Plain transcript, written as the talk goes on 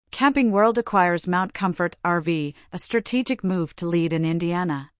Camping World acquires Mount Comfort RV, a strategic move to lead in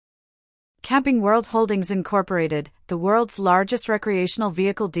Indiana. Camping World Holdings Incorporated, the world's largest recreational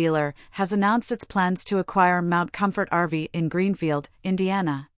vehicle dealer, has announced its plans to acquire Mount Comfort RV in Greenfield,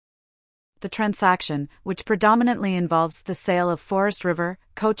 Indiana. The transaction, which predominantly involves the sale of Forest River,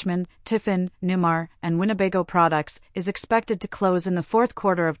 Coachmen, Tiffin, Newmar, and Winnebago products, is expected to close in the fourth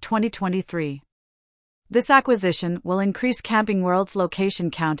quarter of 2023. This acquisition will increase Camping World's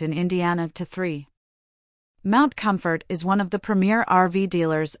location count in Indiana to 3. Mount Comfort is one of the premier RV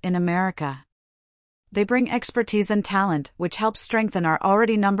dealers in America. They bring expertise and talent, which helps strengthen our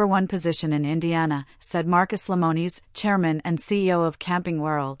already number one position in Indiana, said Marcus Lemonis, chairman and CEO of Camping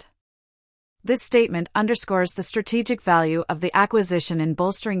World. This statement underscores the strategic value of the acquisition in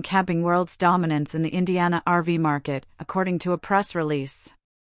bolstering Camping World's dominance in the Indiana RV market, according to a press release.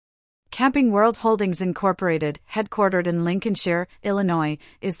 Camping World Holdings Incorporated, headquartered in Lincolnshire, Illinois,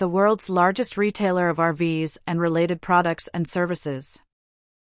 is the world's largest retailer of RVs and related products and services.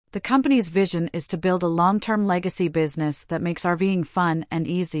 The company's vision is to build a long-term legacy business that makes RVing fun and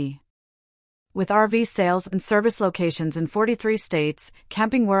easy. With RV sales and service locations in 43 states,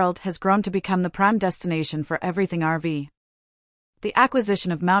 Camping World has grown to become the prime destination for everything RV. The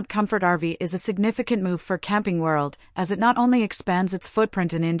acquisition of Mount Comfort RV is a significant move for Camping World, as it not only expands its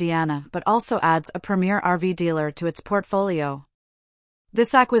footprint in Indiana but also adds a premier RV dealer to its portfolio.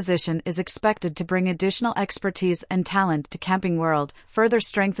 This acquisition is expected to bring additional expertise and talent to Camping World, further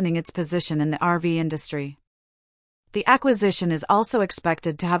strengthening its position in the RV industry. The acquisition is also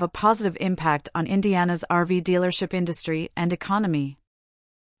expected to have a positive impact on Indiana's RV dealership industry and economy.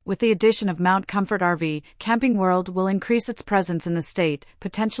 With the addition of Mount Comfort RV, Camping World will increase its presence in the state,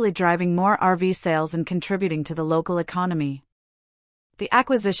 potentially driving more RV sales and contributing to the local economy. The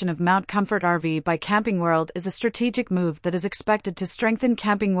acquisition of Mount Comfort RV by Camping World is a strategic move that is expected to strengthen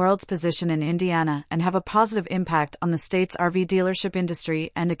Camping World's position in Indiana and have a positive impact on the state's RV dealership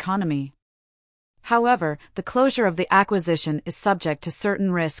industry and economy. However, the closure of the acquisition is subject to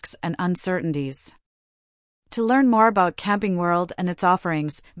certain risks and uncertainties. To learn more about Camping World and its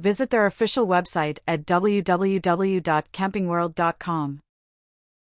offerings, visit their official website at www.campingworld.com.